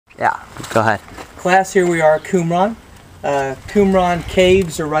Yeah, go ahead. Class, here we are at Qumran. Qumran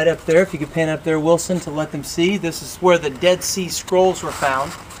caves are right up there. If you could pan up there, Wilson, to let them see. This is where the Dead Sea Scrolls were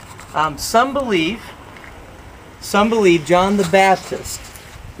found. Some believe John the Baptist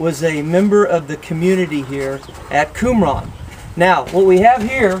was a member of the community here at Qumran. Now, what we have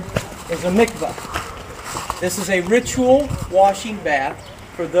here is a mikvah. This is a ritual washing bath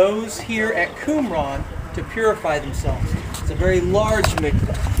for those here at Qumran to purify themselves. It's a very large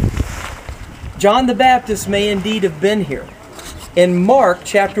mikvah. John the Baptist may indeed have been here. In Mark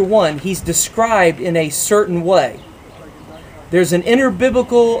chapter 1, he's described in a certain way. There's an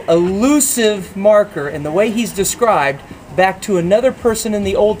interbiblical elusive marker in the way he's described back to another person in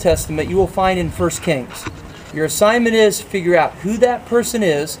the Old Testament you will find in 1 Kings. Your assignment is to figure out who that person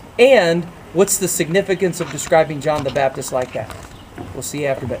is and what's the significance of describing John the Baptist like that. We'll see you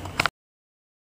after a bit.